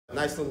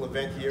nice little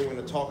event here. We're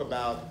going to talk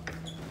about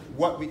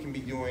what we can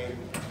be doing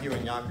here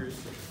in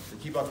Yonkers to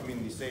keep our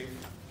community safe,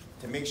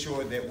 to make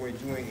sure that we're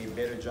doing a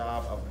better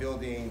job of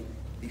building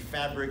the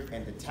fabric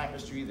and the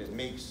tapestry that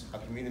makes a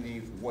community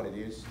what it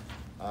is.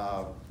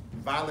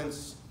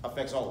 Violence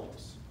affects all of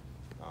us.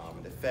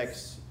 It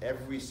affects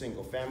every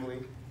single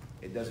family.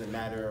 It doesn't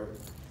matter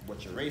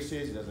what your race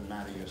is. It doesn't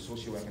matter your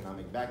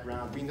socioeconomic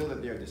background. We know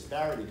that there are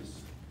disparities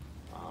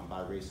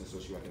by race and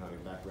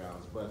socioeconomic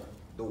backgrounds, but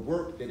the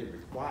work that it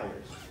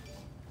requires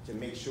to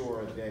make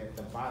sure that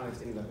the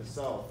violence in and of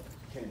itself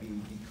can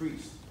be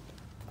decreased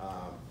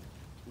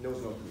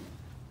knows no clue.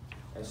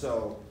 And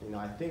so,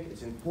 I think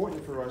it's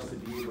important for us to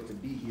be able to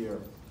be here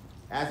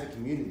as a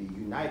community,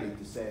 united,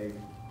 to say,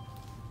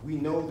 we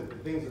know that the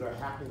things that are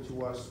happening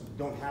to us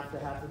don't have to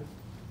happen.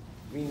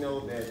 We know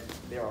that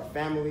there are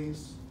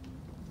families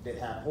that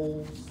have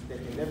holes that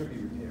can never be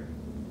repaired.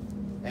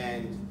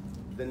 And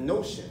the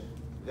notion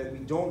that we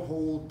don't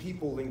hold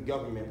people in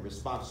government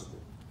responsible,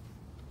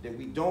 that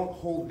we don't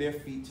hold their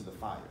feet to the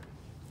fire,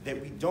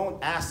 that we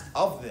don't ask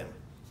of them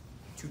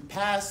to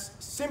pass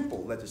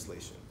simple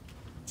legislation,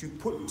 to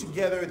put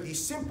together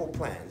these simple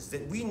plans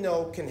that we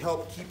know can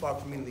help keep our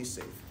community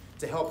safe,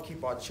 to help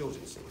keep our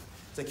children safe,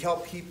 to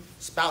help keep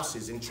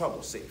spouses in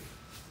trouble safe.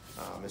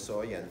 And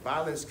so again,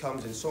 violence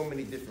comes in so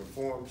many different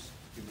forms.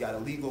 We've got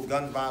illegal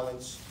gun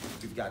violence,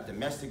 we've got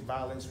domestic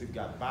violence, we've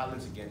got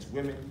violence against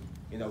women.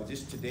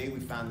 Just today we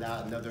found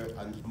out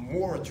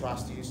more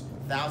atrocities,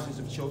 thousands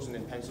of children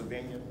in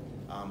Pennsylvania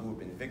who have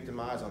been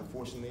victimized,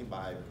 unfortunately,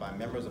 by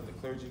members of the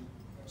clergy.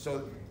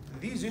 So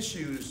these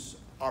issues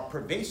are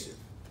pervasive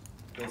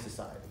in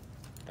society.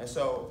 And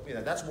so,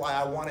 that's why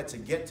I wanted to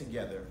get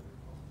together.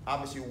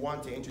 Obviously,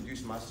 one, to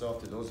introduce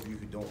myself to those of you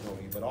who don't know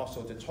me, but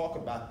also to talk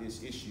about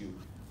this issue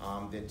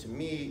that to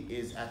me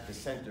is at the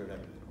center of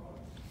everything.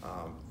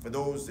 For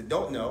those that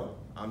don't know,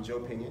 I'm Joe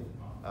Pinion,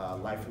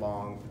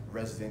 lifelong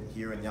resident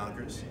here in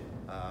Yonkers.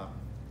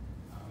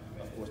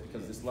 Of course,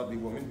 because of this lovely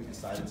woman who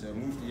decided to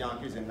move to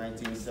Yonkers in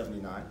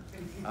 1979.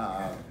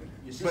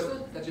 Your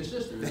sister? That's your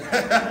sister, isn't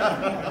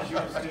it?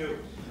 Yours too.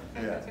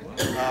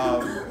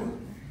 Yeah.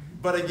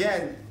 But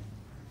again,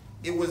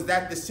 it was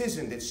that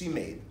decision that she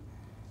made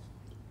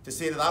to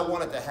say that I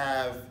wanted to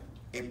have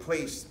a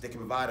place that could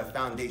provide a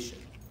foundation,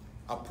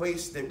 a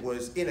place that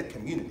was in a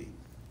community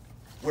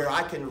where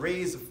I can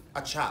raise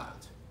a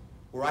child,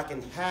 where I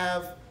can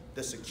have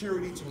the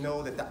security to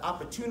know that the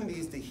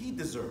opportunities that he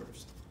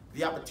deserves,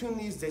 the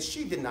opportunities that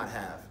she did not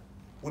have,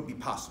 would be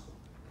possible.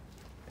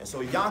 And so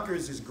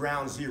Yonkers is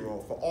ground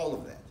zero for all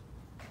of that.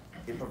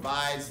 It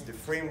provides the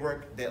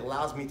framework that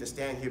allows me to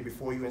stand here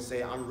before you and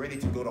say, I'm ready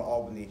to go to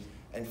Albany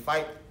and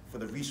fight for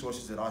the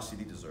resources that our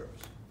city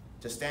deserves.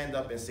 To stand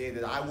up and say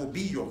that I will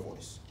be your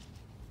voice.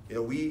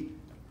 We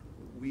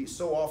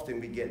so often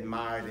we get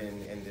mired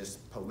in this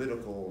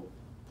political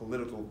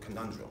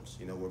conundrums,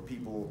 where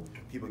people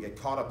get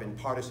caught up in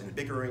partisan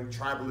bickering,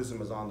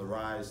 tribalism is on the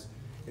rise,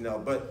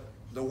 but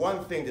the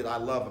one thing that I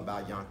love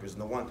about Yonkers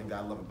and the one thing that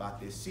I love about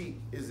this seat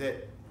is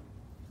that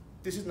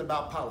this isn't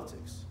about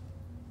politics.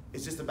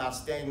 It's just about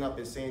standing up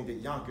and saying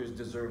that Yonkers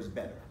deserves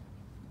better,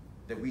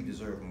 that we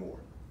deserve more.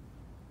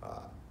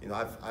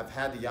 I've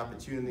had the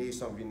opportunity,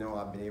 some of you know,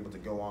 I've been able to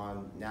go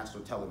on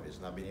national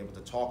television. I've been able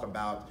to talk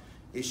about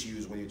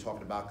issues when you're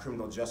talking about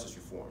criminal justice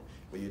reform,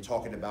 when you're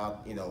talking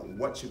about,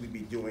 what should we be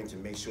doing to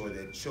make sure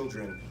that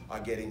children are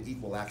getting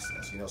equal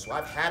access. So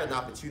I've had an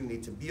opportunity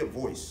to be a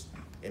voice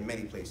in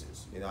many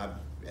places.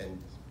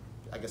 And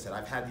like I said,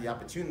 I've had the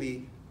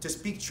opportunity to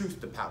speak truth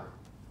to power.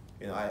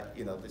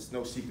 It's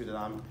no secret that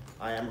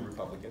I am a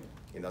Republican.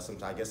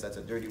 Sometimes I guess that's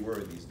a dirty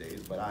word these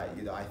days, but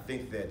I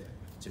think that,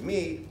 to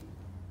me,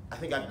 I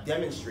think I've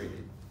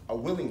demonstrated a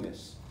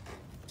willingness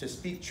to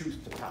speak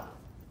truth to power.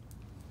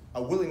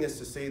 A willingness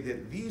to say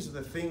that these are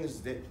the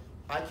things that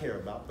I care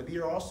about, but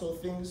there are also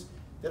things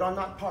that are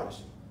not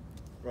partisan,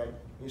 right?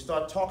 When you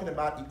start talking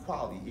about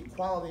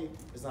equality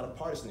is not a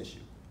partisan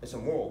issue, it's a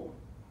moral one.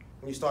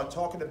 When you start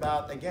talking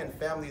about, again,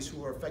 families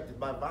who are affected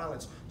by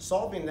violence,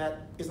 solving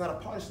that is not a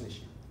partisan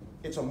issue,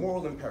 it's a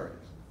moral imperative.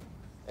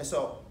 And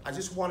so I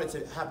just wanted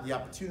to have the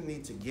opportunity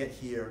to get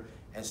here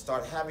and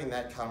start having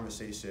that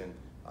conversation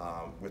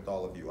with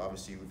all of you.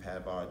 Obviously, we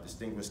have our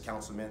distinguished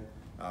councilmen.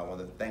 I want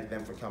to thank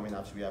them for coming.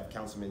 Obviously, we have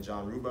Councilman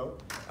John Rubo.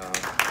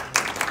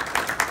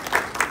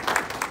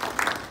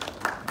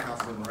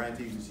 Councilman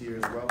Moranti, who's here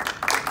as well.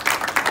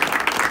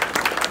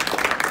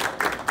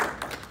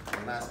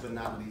 And last but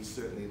not least,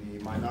 certainly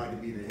the minority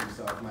leader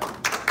himself,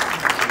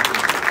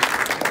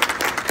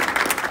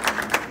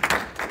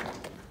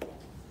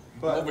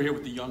 But over here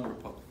with the young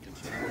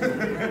Republicans.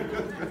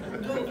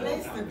 Good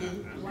place to be.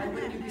 Why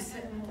wouldn't you be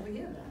sitting over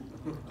here then?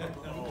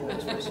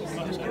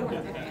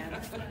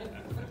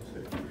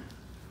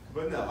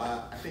 But no,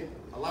 I think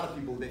a lot of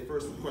people, the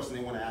first question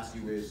they want to ask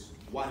you is,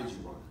 why did you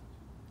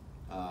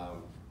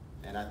run?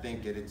 And I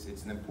think it's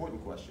an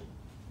important question.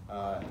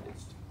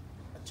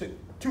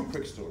 Two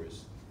quick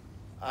stories.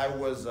 I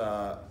was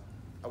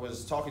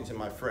talking to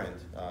my friend,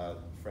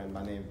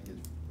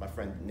 my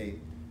friend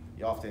Nate.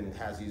 He often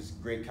has these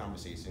great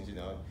conversations, you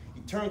know. He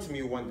turned to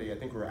me one day, I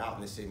think we were out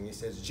in the city, and he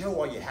says, "Joe,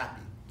 are you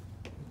happy?"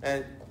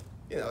 And,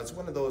 you know, it's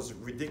one of those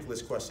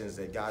ridiculous questions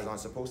that guys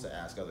aren't supposed to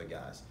ask other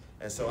guys.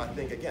 And so I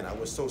think, again, I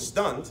was so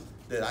stunned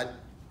that I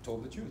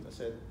told the truth. I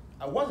said,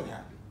 I wasn't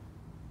happy.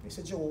 He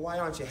said, "Joe, well, why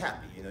aren't you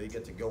happy? You know, you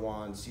get to go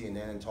on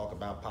CNN and talk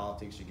about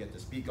politics. You get to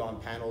speak on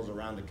panels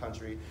around the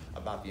country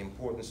about the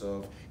importance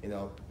of, you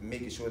know,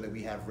 making sure that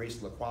we have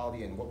racial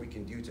equality and what we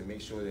can do to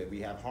make sure that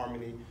we have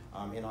harmony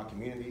in our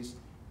communities."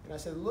 And I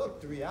said,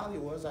 look, the reality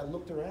was I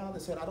looked around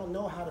and said, I don't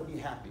know how to be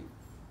happy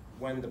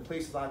when the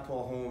places I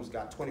call homes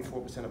got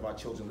 24% of our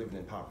children living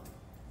in poverty.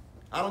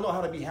 I don't know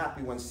how to be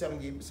happy when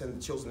 78% of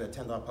the children that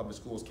attend our public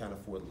schools can't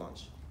afford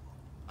lunch.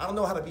 I don't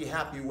know how to be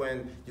happy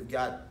when you've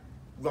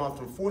gone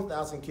from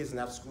 4,000 kids in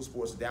after-school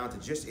sports down to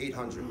just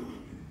 800.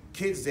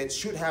 Kids that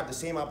should have the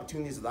same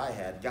opportunities that I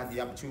had got the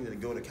opportunity to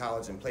go to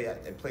college and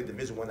play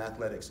Division I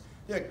athletics.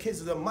 There are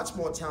kids that are much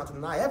more talented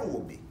than I ever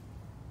will be,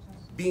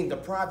 being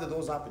deprived of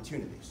those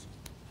opportunities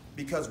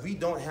because we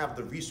don't have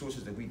the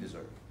resources that we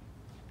deserve.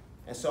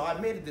 And so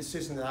I made a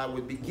decision that I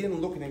would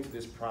begin looking into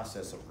this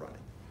process of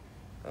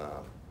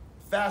running.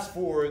 Fast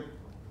forward,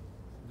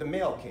 the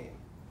mail came.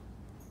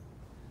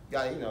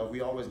 You know,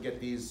 we always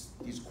get these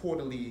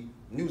quarterly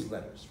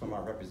newsletters from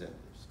our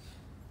representatives.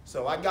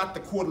 So I got the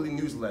quarterly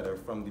newsletter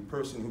from the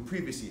person who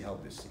previously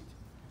held this seat.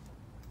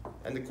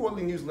 And the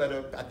quarterly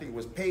newsletter, I think it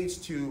was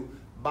page 2,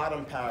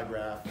 bottom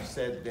paragraph,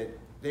 said that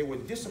they were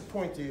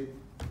disappointed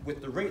with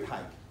the rate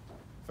hike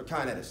for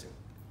Con Edison.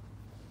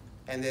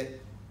 And that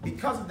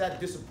because of that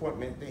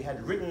disappointment, they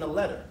had written a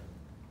letter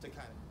to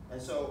Con Edison.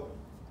 And so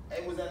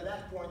it was at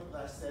that point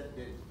that I said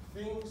that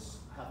things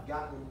have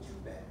gotten too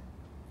bad.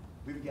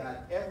 We've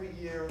got every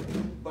year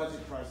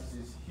budget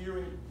crises here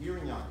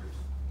in Yonkers,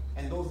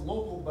 and those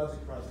local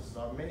budget crises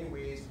are in many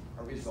ways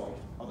a result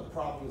of the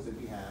problems that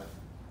we have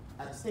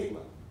at the state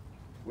level.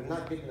 We're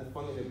not getting the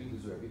funding that we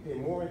deserve. We pay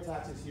more in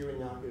taxes here in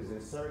Yonkers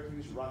than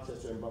Syracuse,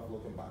 Rochester, and Buffalo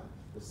combined.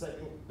 The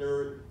second,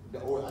 third, the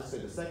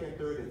second,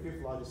 third, and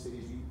fifth largest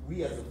cities,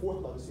 we as the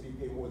fourth largest city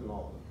pay more than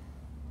all of them.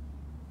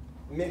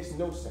 It makes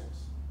no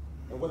sense.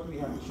 And what do we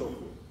have to show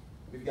for it?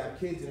 We've got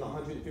kids in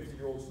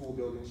 150-year-old school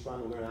buildings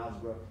trying to learn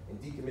algebra and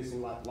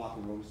decommissioning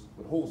locker rooms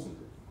with holes in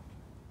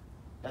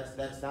them.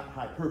 That's not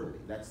hyperbole.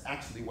 That's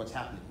actually what's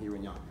happening here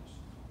in Yonkers.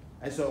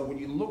 And so when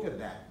you look at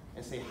that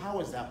and say, how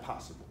is that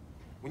possible?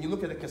 When you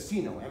look at a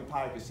casino,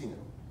 Empire Casino,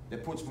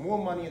 that puts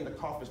more money in the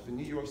coffers for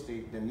New York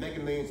State than Mega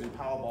Millions and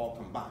Powerball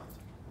combined.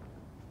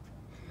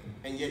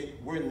 And yet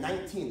we're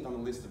 19th on the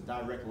list of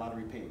direct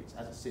lottery payments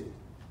as a city,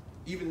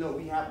 even though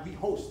we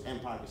host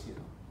Empire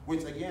Casino,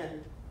 which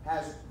again,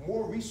 has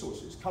more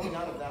resources coming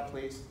out of that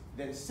place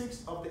than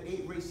 6 of the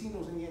 8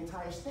 racinos in the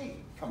entire state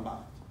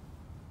combined.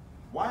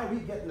 Why are we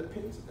getting the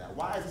pittance of that?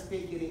 Why is the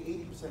state getting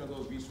 80% of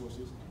those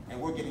resources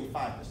and we're getting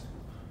 5%?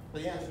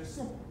 The answer is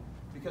simple,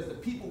 because the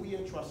people we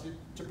entrusted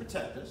to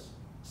protect us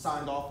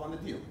signed off on the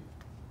deal.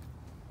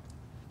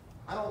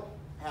 I don't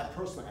have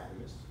personal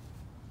animus,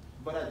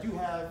 but I do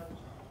have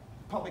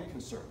public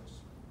concerns.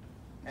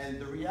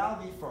 And the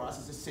reality for us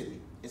as a city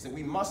is that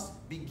we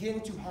must begin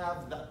to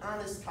have the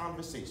honest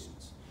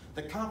conversations.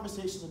 The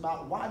conversations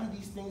about why do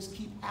these things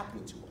keep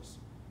happening to us?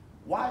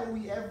 Why are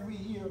we every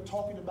year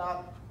talking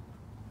about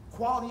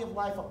quality of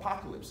life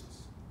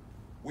apocalypses,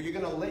 where you're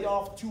gonna lay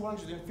off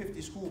 250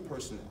 school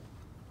personnel,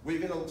 where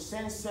you're gonna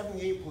send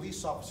 78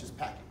 police officers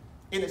packing,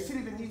 in a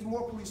city that needs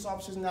more police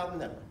officers now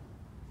than ever,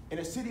 in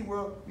a city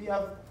where we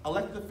have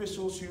elected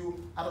officials who,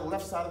 out of the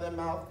left side of their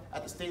mouth,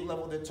 at the state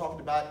level, they're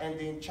talking about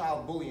ending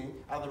child bullying,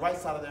 out of the right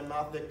side of their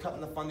mouth, they're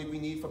cutting the funding we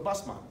need for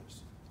bus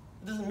monitors.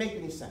 It doesn't make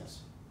any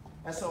sense.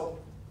 And so,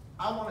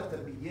 I wanted to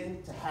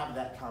begin to have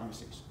that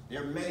conversation.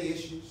 There are many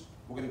issues.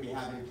 We're going to be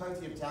having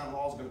plenty of town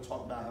halls going to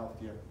talk about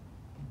healthcare,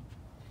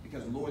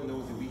 because Lord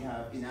knows that we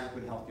have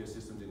inadequate healthcare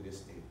systems in this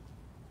state.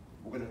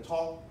 We're going to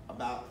talk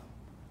about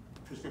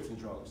prescription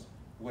drugs.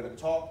 We're going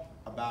to talk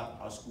about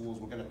our schools.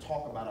 We're going to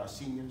talk about our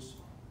seniors.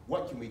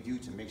 What can we do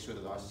to make sure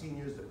that our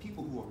seniors, the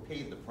people who have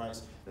paid the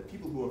price, the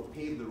people who have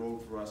paved the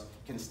road for us,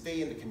 can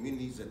stay in the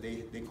communities that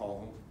they call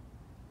home?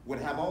 We're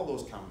going to have all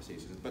those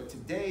conversations. But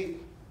today,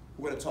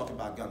 we're going to talk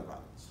about gun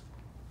violence.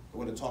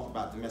 We're going to talk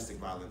about domestic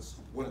violence.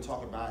 We're going to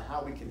talk about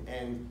how we can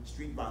end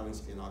street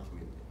violence in our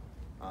community.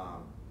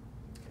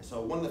 So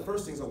one of the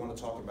first things I want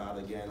to talk about,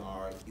 again,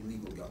 are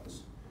illegal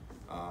guns.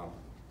 And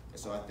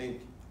so I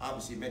think,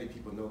 obviously, many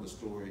people know the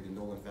story, the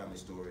Nolan family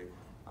story,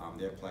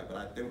 their plight,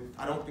 but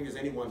I don't think there's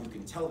anyone who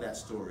can tell that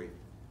story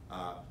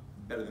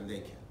better than they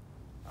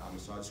can.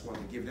 So I just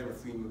wanted to give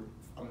them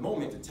a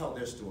moment to tell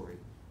their story,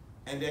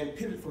 and then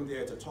pivot from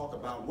there to talk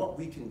about what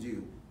we can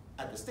do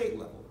at the state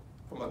level,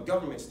 from a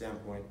government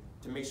standpoint,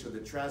 to make sure the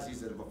tragedies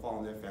that have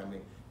befallen their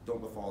family don't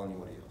befall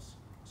anyone else.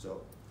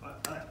 So.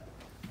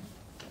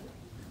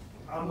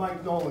 I'm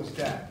Mike Nolan's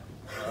dad,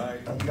 all right?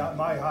 He got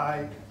my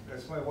height,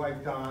 that's my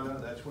wife Donna,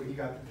 that's where he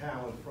got the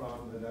talent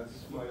from, and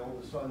that's my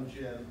oldest son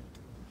Jim,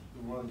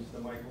 who runs the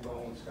Michael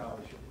Nolan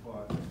Scholarship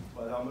Fund.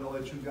 But I'm gonna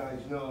let you guys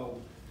know,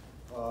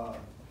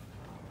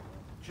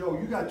 Joe,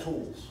 you got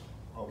tools,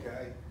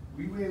 okay?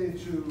 we ran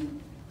into,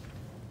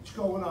 it's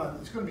going on,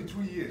 it's gonna be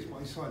 3 years,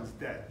 my son's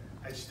dead.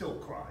 I still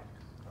cry,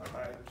 all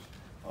right?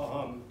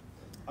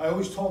 I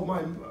always told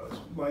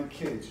my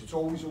kids, it's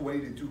always a way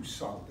to do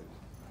something.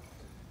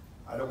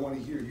 I don't wanna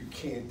hear you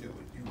can't do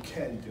it, you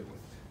can do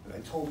it. And I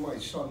told my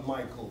son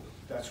Michael,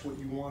 that's what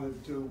you wanna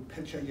do,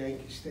 pitch at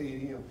Yankee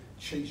Stadium,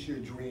 chase your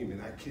dream,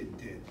 and that kid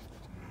did.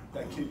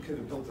 That kid could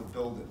have built a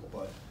building,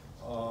 but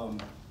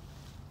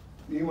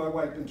me and my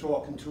wife been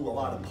talking to a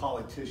lot of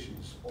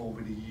politicians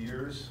over the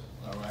years,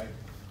 all right?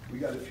 We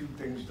got a few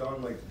things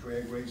done, like the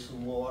drag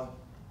racing law,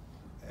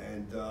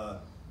 and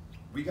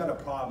we got a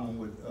problem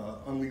with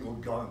illegal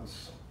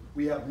guns.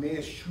 We have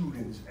mass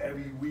shootings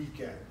every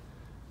weekend.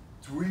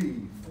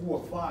 3,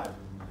 4, 5,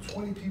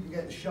 20 people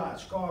getting shot,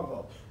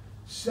 Scarborough.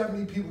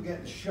 70 people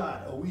getting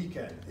shot a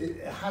weekend.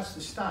 It has to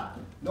stop.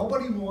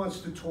 Nobody wants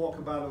to talk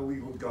about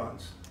illegal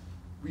guns.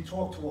 We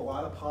talked to a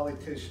lot of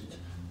politicians.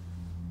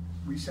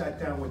 We sat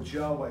down with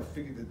Joe. I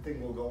figured the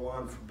thing will go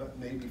on for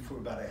maybe for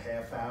about a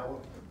half hour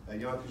at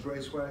Yonkers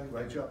Raceway,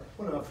 right, Joe?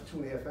 Went on for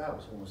 2.5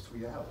 hours, almost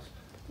 3 hours.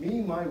 Me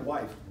and my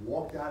wife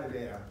walked out of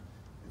there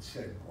and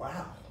said,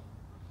 wow.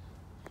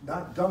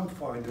 Not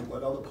dumbfounded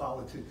what other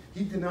politicians,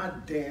 he did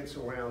not dance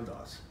around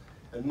us.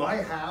 And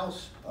my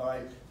house, all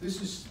right,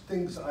 this is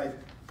things I've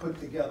put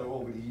together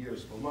over the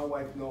years, but my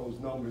wife knows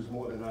numbers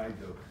more than I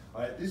do.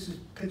 All right, this is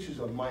pictures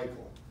of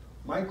Michael.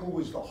 Michael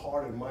was the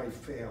heart of my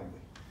family.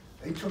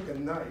 They took a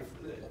knife,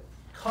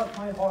 cut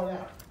my heart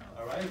out,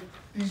 all right?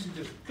 These are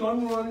just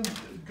gun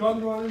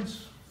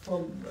runs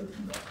from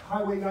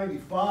Highway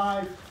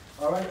 95,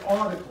 all right,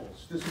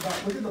 articles. This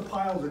about, look at the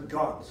piles of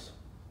guns.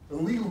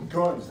 Illegal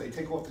guns they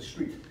take off the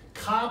street.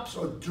 Cops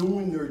are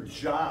doing their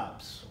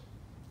jobs.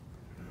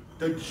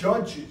 The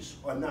judges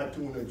are not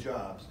doing their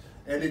jobs.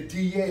 And the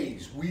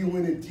DAs,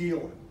 wheeling and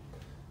dealing.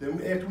 Then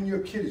after when your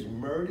kid is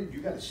murdered,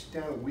 you gotta sit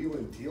down and wheel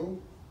and deal?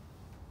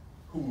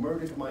 Who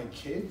murdered my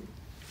kid?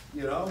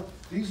 You know?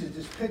 These are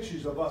just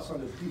pictures of us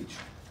on the beach.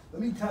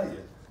 Let me tell you,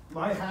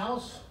 my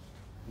house,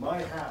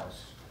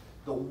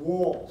 the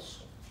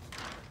walls.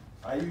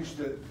 I used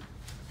to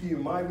be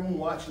in my room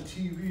watching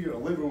TV or the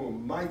living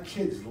room, my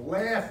kids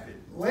laughing.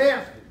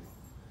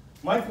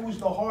 Michael was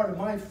the heart of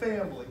my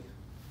family.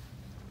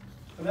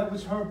 And that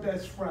was her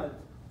best friend.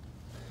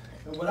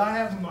 And what I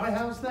have in my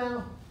house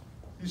now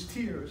is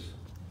tears.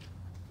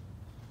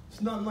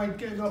 It's nothing like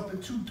getting up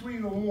at 2, 3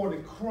 in the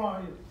morning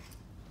crying.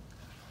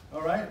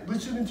 All right?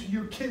 Listening to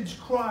your kids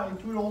crying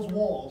through those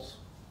walls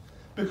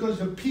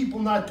because of people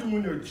not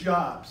doing their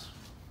jobs.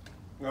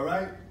 All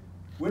right?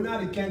 We're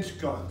not against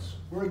guns.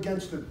 We're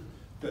against the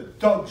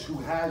thugs who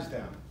has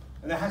them.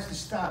 And it has to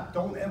stop.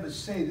 Don't ever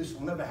say this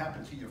will never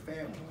happen to your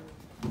family.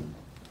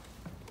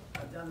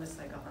 I've done this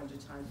like 100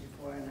 times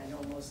before, and I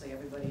know mostly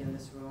everybody in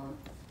this room.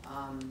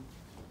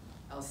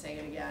 I'll say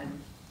it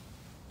again.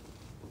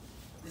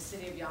 The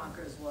city of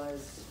Yonkers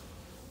was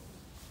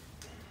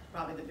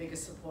probably the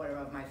biggest supporter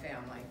of my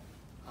family.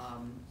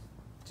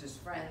 Just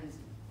friends.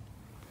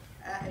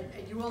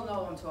 You all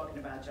know what I'm talking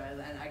about, Joe,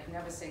 and I can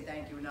never say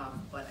thank you enough,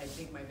 but I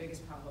think my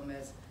biggest problem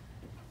is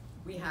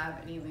we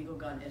have an illegal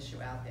gun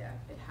issue out there.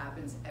 It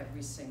happens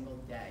every single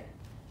day,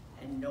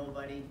 and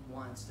nobody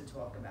wants to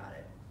talk about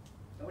it.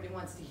 Nobody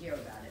wants to hear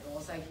about it.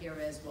 All I hear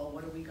is, well,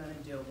 what are we gonna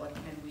do? What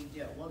can we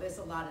do? Well, there's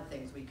a lot of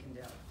things we can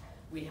do.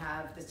 We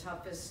have the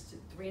toughest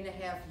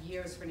 3.5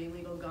 years for an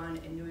illegal gun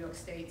in New York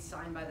State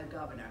signed by the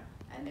governor,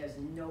 and there's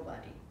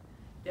nobody.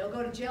 They'll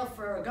go to jail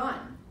for a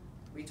gun.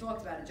 We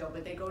talked about it, Joe,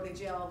 but they go to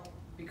jail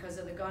because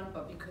of the gun,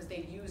 but because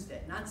they used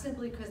it, not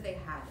simply because they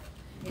had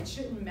it. It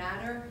shouldn't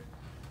matter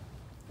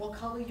what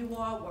color you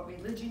are, what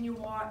religion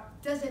you are.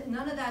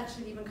 None of that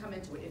should even come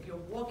into it. If you're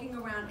walking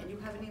around and you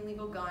have an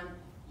illegal gun,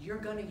 you're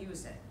gonna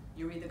use it.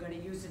 You're either gonna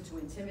use it to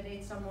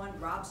intimidate someone,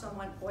 rob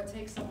someone, or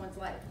take someone's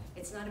life.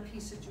 It's not a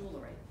piece of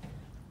jewelry.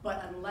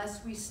 But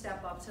unless we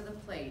step up to the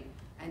plate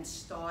and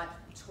start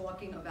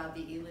talking about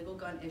the illegal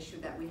gun issue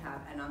that we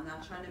have, and I'm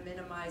not trying to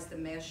minimize the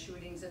mass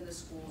shootings in the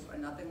schools or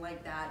nothing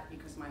like that,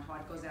 because my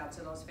heart goes out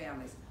to those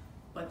families,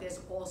 but there's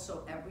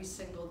also every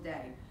single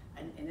day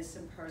an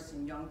innocent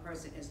person, young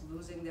person is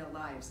losing their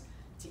lives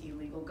to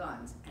illegal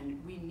guns,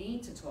 and we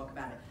need to talk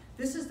about it.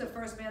 This is the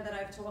first man that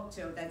I've talked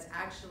to that's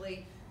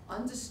actually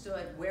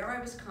understood where I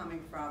was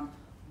coming from,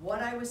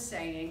 what I was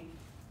saying,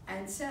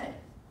 and said,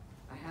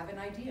 I have an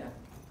idea.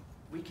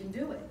 We can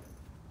do it.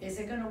 Is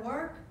it gonna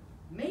work?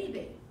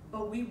 Maybe,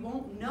 but we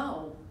won't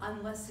know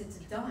unless it's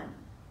done.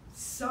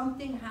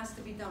 Something has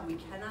to be done. We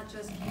cannot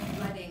just keep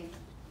letting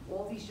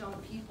all these young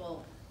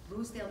people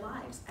lose their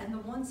lives, and the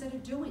ones that are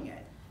doing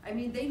it. I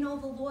mean, they know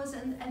the laws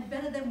and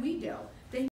better than we do.